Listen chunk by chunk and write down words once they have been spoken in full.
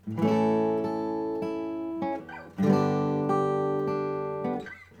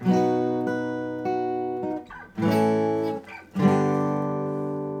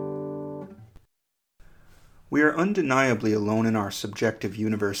We are undeniably alone in our subjective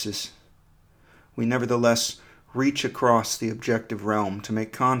universes. We nevertheless reach across the objective realm to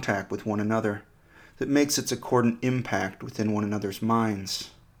make contact with one another that makes its accordant impact within one another's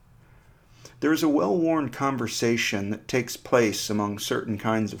minds. There is a well-worn conversation that takes place among certain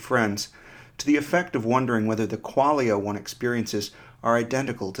kinds of friends to the effect of wondering whether the qualia one experiences are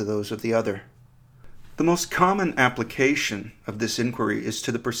identical to those of the other. The most common application of this inquiry is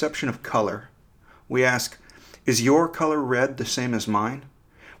to the perception of color. We ask, is your color red the same as mine?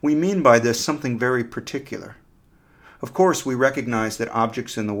 We mean by this something very particular. Of course, we recognize that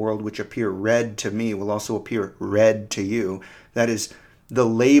objects in the world which appear red to me will also appear red to you. That is, the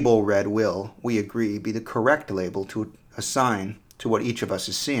label red will, we agree, be the correct label to assign to what each of us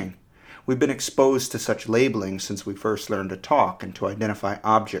is seeing. We've been exposed to such labeling since we first learned to talk and to identify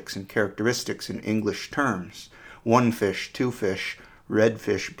objects and characteristics in English terms. One fish, two fish, red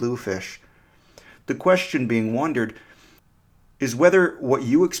fish, blue fish. The question being wondered is whether what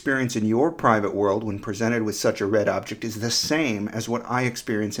you experience in your private world when presented with such a red object is the same as what I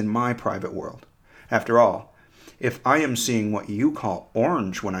experience in my private world. After all, if I am seeing what you call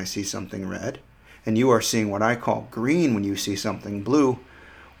orange when I see something red, and you are seeing what I call green when you see something blue,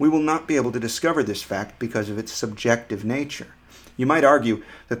 we will not be able to discover this fact because of its subjective nature. You might argue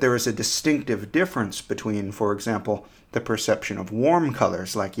that there is a distinctive difference between, for example, the perception of warm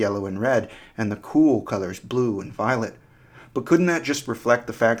colors like yellow and red and the cool colors blue and violet. But couldn't that just reflect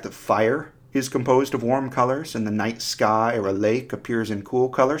the fact that fire is composed of warm colors and the night sky or a lake appears in cool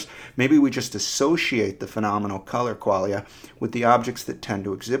colors? Maybe we just associate the phenomenal color qualia with the objects that tend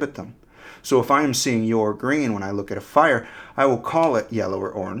to exhibit them. So if I am seeing your green when I look at a fire, I will call it yellow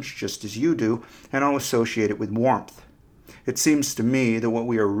or orange, just as you do, and I'll associate it with warmth. It seems to me that what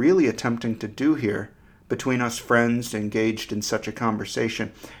we are really attempting to do here, between us friends engaged in such a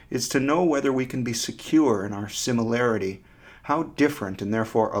conversation, is to know whether we can be secure in our similarity. How different and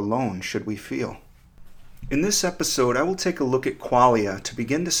therefore alone should we feel? In this episode, I will take a look at qualia to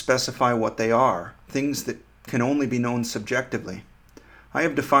begin to specify what they are, things that can only be known subjectively. I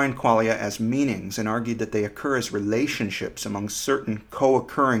have defined qualia as meanings and argued that they occur as relationships among certain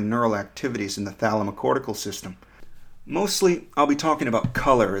co-occurring neural activities in the thalamocortical system. Mostly, I'll be talking about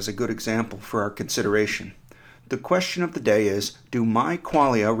color as a good example for our consideration. The question of the day is, do my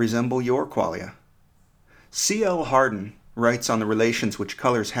qualia resemble your qualia? C.L. Hardin writes on the relations which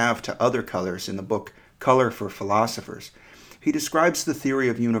colors have to other colors in the book Color for Philosophers. He describes the theory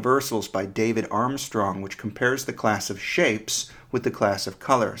of universals by David Armstrong, which compares the class of shapes with the class of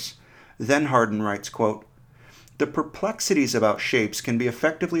colors. Then Hardin writes, quote, "The perplexities about shapes can be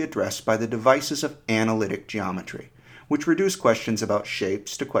effectively addressed by the devices of analytic geometry, which reduce questions about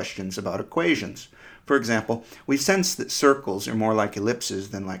shapes to questions about equations. For example, we sense that circles are more like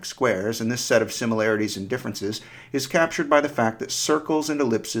ellipses than like squares, and this set of similarities and differences is captured by the fact that circles and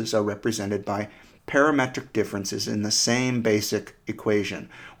ellipses are represented by parametric differences in the same basic equation,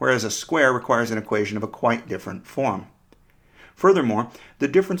 whereas a square requires an equation of a quite different form. Furthermore, the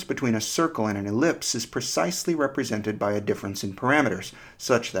difference between a circle and an ellipse is precisely represented by a difference in parameters,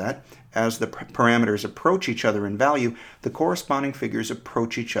 such that, as the parameters approach each other in value, the corresponding figures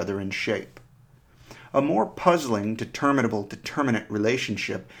approach each other in shape. A more puzzling determinable-determinate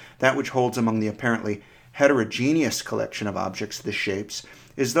relationship, that which holds among the apparently heterogeneous collection of objects, the shapes,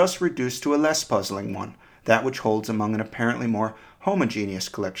 is thus reduced to a less puzzling one, that which holds among an apparently more homogeneous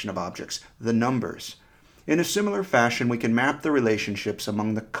collection of objects, the numbers. In a similar fashion, we can map the relationships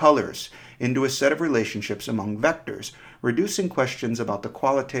among the colors into a set of relationships among vectors, reducing questions about the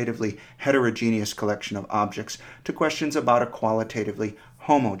qualitatively heterogeneous collection of objects to questions about a qualitatively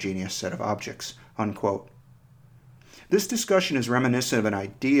homogeneous set of objects." Unquote. This discussion is reminiscent of an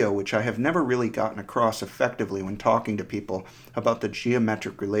idea which I have never really gotten across effectively when talking to people about the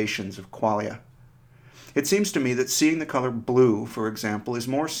geometric relations of qualia. It seems to me that seeing the color blue, for example, is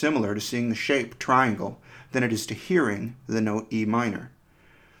more similar to seeing the shape triangle than it is to hearing the note E minor.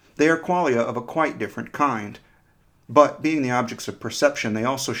 They are qualia of a quite different kind, but being the objects of perception, they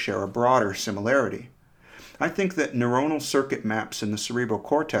also share a broader similarity. I think that neuronal circuit maps in the cerebral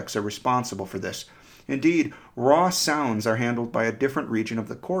cortex are responsible for this. Indeed, raw sounds are handled by a different region of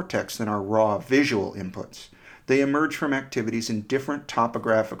the cortex than our raw visual inputs. They emerge from activities in different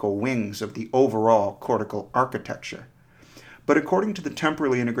topographical wings of the overall cortical architecture. But according to the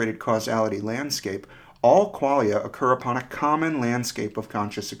temporally integrated causality landscape, all qualia occur upon a common landscape of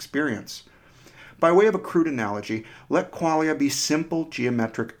conscious experience. By way of a crude analogy, let qualia be simple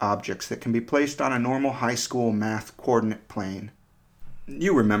geometric objects that can be placed on a normal high school math coordinate plane.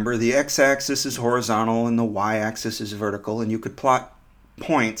 You remember, the x-axis is horizontal and the y-axis is vertical, and you could plot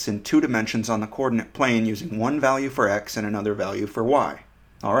points in 2 dimensions on the coordinate plane using one value for x and another value for y.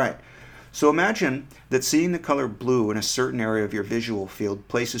 All right, so imagine that seeing the color blue in a certain area of your visual field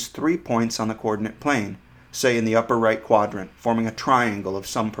places 3 points on the coordinate plane, say in the upper right quadrant, forming a triangle of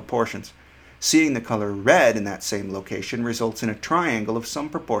some proportions. Seeing the color red in that same location results in a triangle of some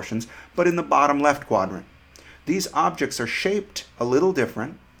proportions, but in the bottom left quadrant. These objects are shaped a little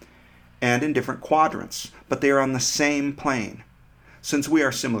different and in different quadrants, but they are on the same plane. Since we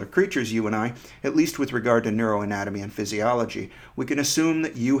are similar creatures, you and I, at least with regard to neuroanatomy and physiology, we can assume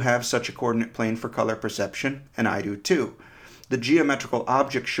that you have such a coordinate plane for color perception, and I do too. The geometrical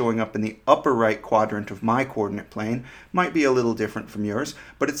object showing up in the upper right quadrant of my coordinate plane might be a little different from yours,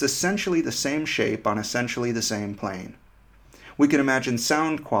 but it's essentially the same shape on essentially the same plane. We can imagine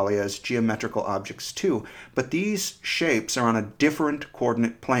sound qualia as geometrical objects too, but these shapes are on a different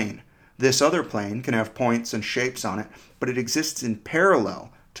coordinate plane. This other plane can have points and shapes on it, but it exists in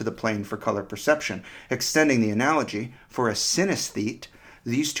parallel to the plane for color perception. Extending the analogy, for a synesthete,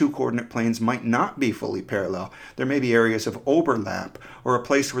 these 2 coordinate planes might not be fully parallel. There may be areas of overlap, or a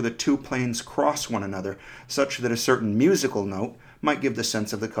place where the 2 planes cross one another, such that a certain musical note might give the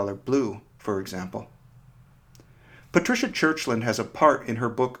sense of the color blue, for example. Patricia Churchland has a part in her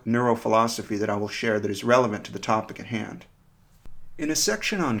book Neurophilosophy that I will share that is relevant to the topic at hand. In a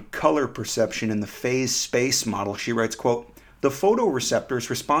section on color perception in the phase space model, she writes, quote, "The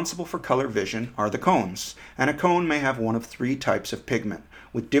photoreceptors responsible for color vision are the cones, and a cone may have one of 3 types of pigment,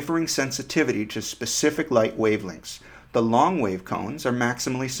 with differing sensitivity to specific light wavelengths. The long-wave cones are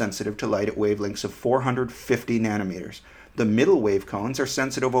maximally sensitive to light at wavelengths of 450 nanometers. The middle-wave cones are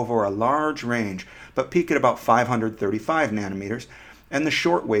sensitive over a large range, but peak at about 535 nanometers, and the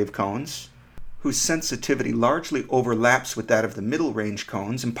short-wave cones, whose sensitivity largely overlaps with that of the middle-range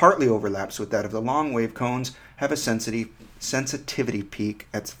cones and partly overlaps with that of the long-wave cones, have a sensitivity peak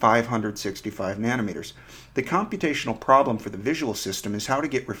at 565 nanometers. The computational problem for the visual system is how to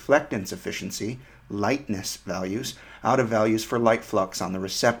get reflectance efficiency, lightness values, out of values for light flux on the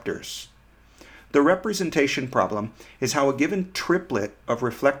receptors. The representation problem is how a given triplet of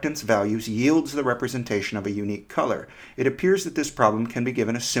reflectance values yields the representation of a unique color. It appears that this problem can be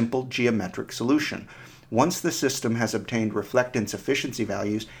given a simple geometric solution. Once the system has obtained reflectance efficiency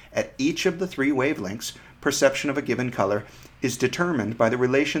values at each of the 3 wavelengths, perception of a given color is determined by the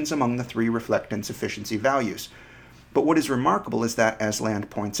relations among the 3 reflectance efficiency values. But what is remarkable is that, as Land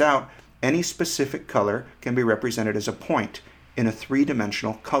points out, any specific color can be represented as a point in a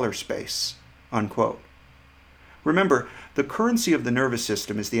 3-dimensional color space." Unquote. Remember, the currency of the nervous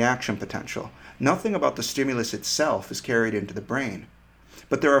system is the action potential. Nothing about the stimulus itself is carried into the brain.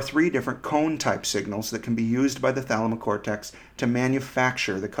 But there are 3 different cone-type signals that can be used by the thalamocortex to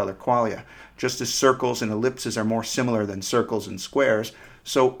manufacture the color qualia. Just as circles and ellipses are more similar than circles and squares,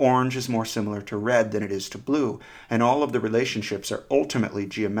 so orange is more similar to red than it is to blue, and all of the relationships are ultimately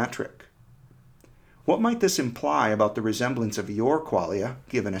geometric. What might this imply about the resemblance of your qualia,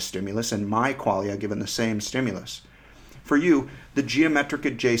 given a stimulus, and my qualia, given the same stimulus? For you, the geometric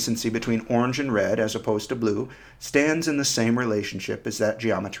adjacency between orange and red, as opposed to blue, stands in the same relationship as that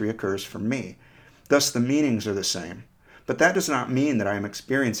geometry occurs for me. Thus, the meanings are the same. But that does not mean that I am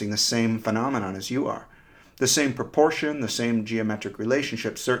experiencing the same phenomenon as you are. The same proportion, the same geometric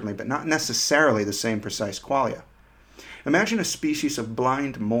relationship, certainly, but not necessarily the same precise qualia. Imagine a species of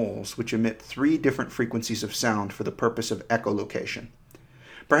blind moles which emit 3 different frequencies of sound for the purpose of echolocation.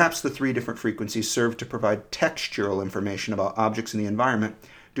 Perhaps the 3 different frequencies serve to provide textural information about objects in the environment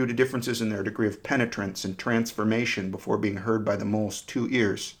due to differences in their degree of penetrance and transformation before being heard by the mole's 2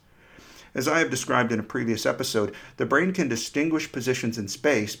 ears. As I have described in a previous episode, the brain can distinguish positions in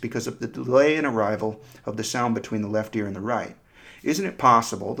space because of the delay in arrival of the sound between the left ear and the right. Isn't it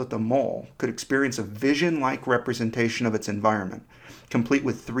possible that the mole could experience a vision-like representation of its environment, complete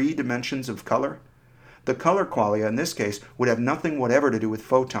with 3 dimensions of color? The color qualia, in this case, would have nothing whatever to do with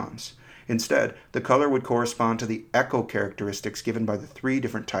photons. Instead, the color would correspond to the echo characteristics given by the 3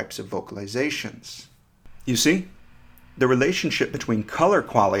 different types of vocalizations. You see, the relationship between color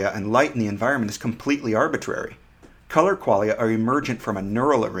qualia and light in the environment is completely arbitrary. Color qualia are emergent from a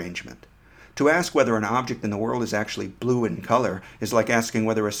neural arrangement. To ask whether an object in the world is actually blue in color is like asking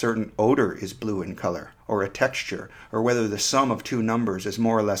whether a certain odor is blue in color, or a texture, or whether the sum of 2 numbers is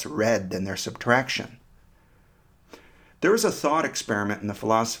more or less red than their subtraction. There is a thought experiment in the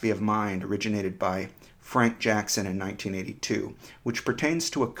philosophy of mind originated by Frank Jackson in 1982, which pertains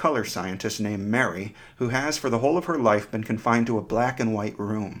to a color scientist named Mary, who has for the whole of her life been confined to a black and white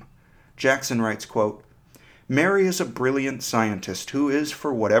room. Jackson writes, quote, "Mary is a brilliant scientist who is,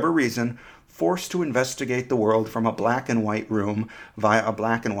 for whatever reason, forced to investigate the world from a black and white room via a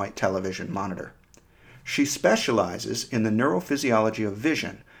black and white television monitor. She specializes in the neurophysiology of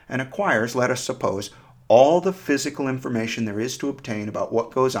vision and acquires, let us suppose, all the physical information there is to obtain about what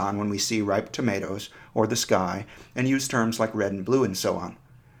goes on when we see ripe tomatoes or the sky, and use terms like red and blue and so on.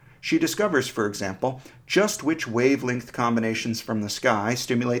 She discovers, for example, just which wavelength combinations from the sky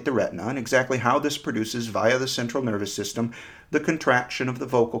stimulate the retina and exactly how this produces, via the central nervous system, the contraction of the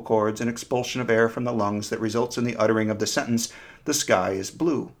vocal cords and expulsion of air from the lungs that results in the uttering of the sentence, "The sky is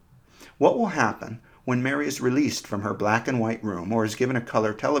blue." What will happen when Mary is released from her black and white room or is given a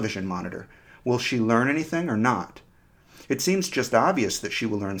color television monitor? Will she learn anything or not? It seems just obvious that she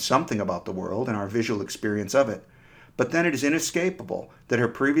will learn something about the world and our visual experience of it, but then it is inescapable that her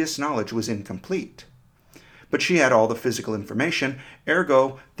previous knowledge was incomplete. But she had all the physical information,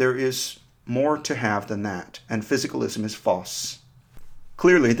 ergo there is more to have than that, and physicalism is false.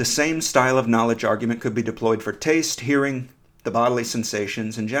 Clearly, the same style of knowledge argument could be deployed for taste, hearing, the bodily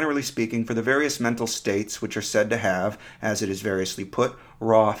sensations, and generally speaking for the various mental states which are said to have, as it is variously put,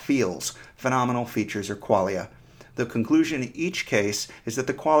 raw feels, phenomenal features, or qualia. The conclusion in each case is that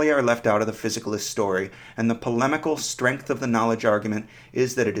the qualia are left out of the physicalist story, and the polemical strength of the knowledge argument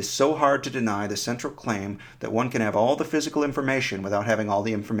is that it is so hard to deny the central claim that one can have all the physical information without having all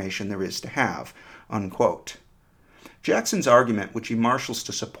the information there is to have, unquote. Jackson's argument, which he marshals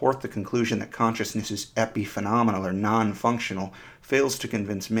to support the conclusion that consciousness is epiphenomenal or non-functional, fails to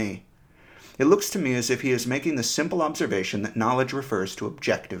convince me. It looks to me as if he is making the simple observation that knowledge refers to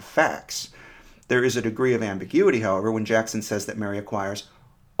objective facts. There is a degree of ambiguity, however, when Jackson says that Mary acquires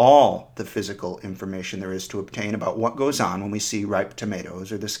all the physical information there is to obtain about what goes on when we see ripe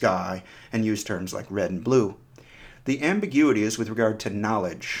tomatoes or the sky, and use terms like red and blue. The ambiguity is with regard to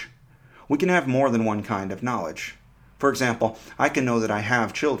knowledge. We can have more than one kind of knowledge. For example, I can know that I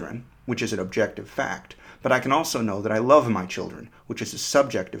have children, which is an objective fact, but I can also know that I love my children, which is a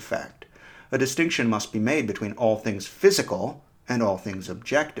subjective fact. A distinction must be made between all things physical and all things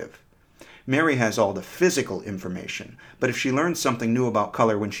objective. Mary has all the physical information, but if she learns something new about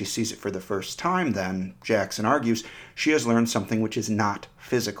color when she sees it for the first time, then, Jackson argues, she has learned something which is not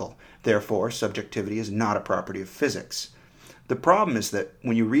physical. Therefore, subjectivity is not a property of physics. The problem is that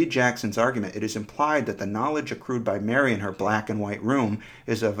when you read Jackson's argument, it is implied that the knowledge accrued by Mary in her black and white room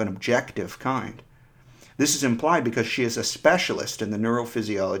is of an objective kind. This is implied because she is a specialist in the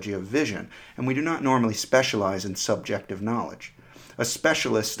neurophysiology of vision, and we do not normally specialize in subjective knowledge. A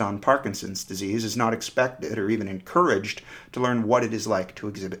specialist on Parkinson's disease is not expected or even encouraged to learn what it is like to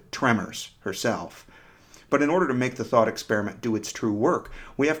exhibit tremors herself. But in order to make the thought experiment do its true work,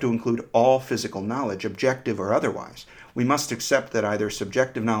 we have to include all physical knowledge, objective or otherwise. We must accept that either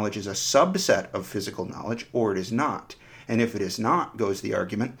subjective knowledge is a subset of physical knowledge or it is not. And if it is not, goes the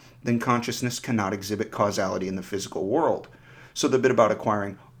argument, then consciousness cannot exhibit causality in the physical world. So the bit about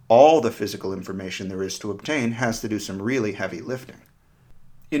acquiring all the physical information there is to obtain has to do some really heavy lifting.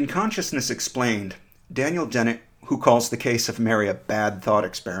 In Consciousness Explained, Daniel Dennett, who calls the case of Mary a bad thought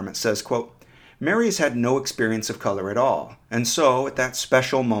experiment, says, quote, "Mary has had no experience of color at all, and so, at that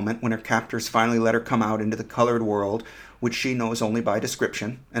special moment when her captors finally let her come out into the colored world, which she knows only by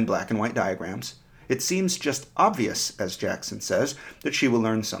description and black and white diagrams, it seems just obvious, as Jackson says, that she will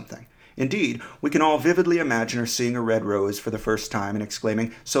learn something. Indeed, we can all vividly imagine her seeing a red rose for the first time and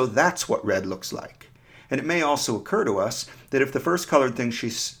exclaiming, 'So that's what red looks like.' And it may also occur to us that if the first colored things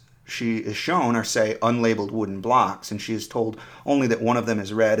she is shown are, say, unlabeled wooden blocks, and she is told only that one of them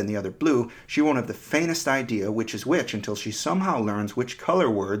is red and the other blue, she won't have the faintest idea which is which until she somehow learns which color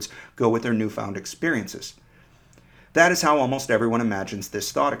words go with her newfound experiences." That is how almost everyone imagines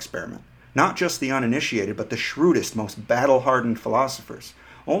this thought experiment. Not just the uninitiated, but the shrewdest, most battle-hardened philosophers.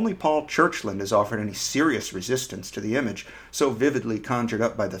 Only Paul Churchland has offered any serious resistance to the image so vividly conjured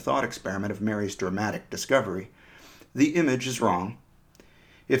up by the thought experiment of Mary's dramatic discovery. The image is wrong.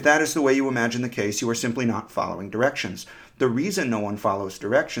 If that is the way you imagine the case, you are simply not following directions. The reason no one follows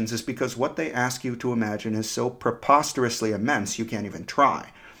directions is because what they ask you to imagine is so preposterously immense you can't even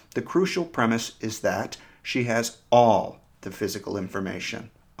try. The crucial premise is that she has all the physical information,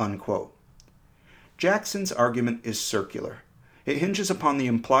 unquote. Jackson's argument is circular. It hinges upon the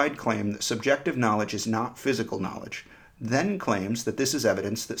implied claim that subjective knowledge is not physical knowledge, then claims that this is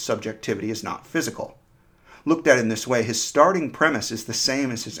evidence that subjectivity is not physical. Looked at in this way, his starting premise is the same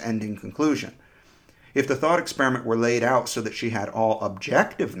as his ending conclusion. If the thought experiment were laid out so that she had all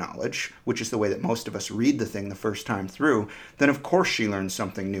objective knowledge, which is the way that most of us read the thing the first time through, then of course she learns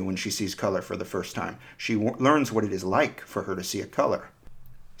something new when she sees color for the first time. She learns what it is like for her to see a color.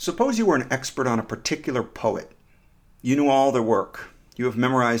 Suppose you were an expert on a particular poet. You knew all their work. You have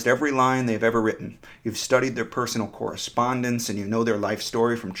memorized every line they have ever written. You've studied their personal correspondence, and you know their life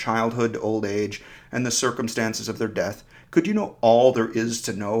story from childhood to old age and the circumstances of their death. Could you know all there is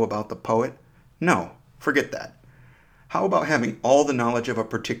to know about the poet? No, forget that. How about having all the knowledge of a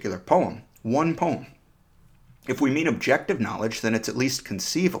particular poem? One poem. If we mean objective knowledge, then it's at least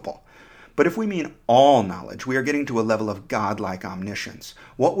conceivable. But if we mean all knowledge, we are getting to a level of godlike omniscience.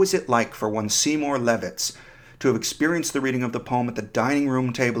 What was it like for one Seymour Levitz to have experienced the reading of the poem at the dining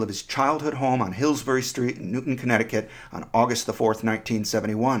room table of his childhood home on Hillsbury Street in Newton, Connecticut on August the 4th,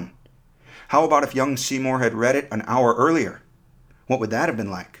 1971? How about if young Seymour had read it an hour earlier? What would that have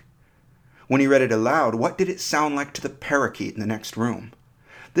been like? When he read it aloud, what did it sound like to the parakeet in the next room?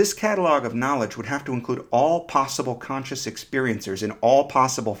 This catalog of knowledge would have to include all possible conscious experiencers in all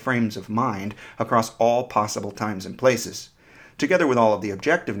possible frames of mind across all possible times and places. Together with all of the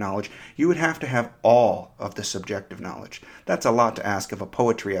objective knowledge, you would have to have all of the subjective knowledge. That's a lot to ask of a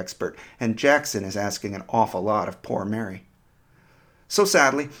poetry expert, and Jackson is asking an awful lot of poor Mary. So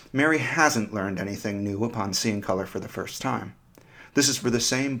sadly, Mary hasn't learned anything new upon seeing color for the first time. This is for the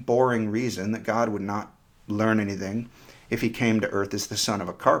same boring reason that God would not learn anything if he came to earth as the son of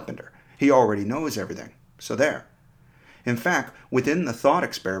a carpenter. He already knows everything. So there. In fact, within the thought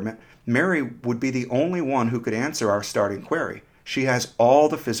experiment, Mary would be the only one who could answer our starting query. She has all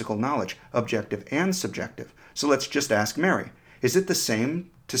the physical knowledge, objective and subjective. So let's just ask Mary, is it the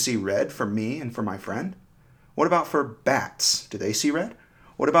same to see red for me and for my friend? What about for bats? Do they see red?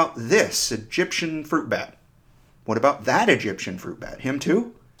 What about this Egyptian fruit bat? What about that Egyptian fruit bat? Him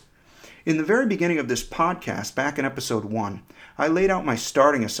too? In the very beginning of this podcast, back in episode 1, I laid out my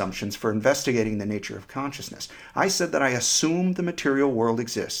starting assumptions for investigating the nature of consciousness. I said that I assume the material world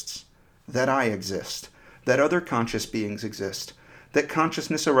exists, that I exist, that other conscious beings exist, that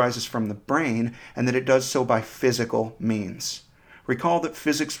consciousness arises from the brain, and that it does so by physical means. Recall that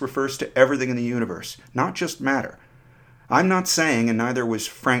physics refers to everything in the universe, not just matter. I'm not saying, and neither was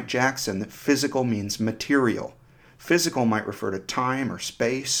Frank Jackson, that physical means material. Physical might refer to time or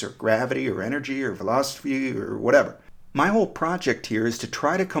space or gravity or energy or velocity or whatever. My whole project here is to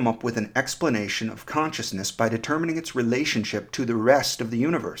try to come up with an explanation of consciousness by determining its relationship to the rest of the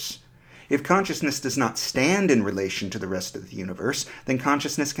universe. If consciousness does not stand in relation to the rest of the universe, then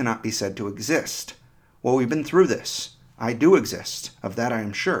consciousness cannot be said to exist. Well, we've been through this. I do exist. Of that I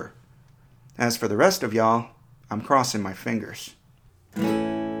am sure. As for the rest of y'all, I'm crossing my fingers.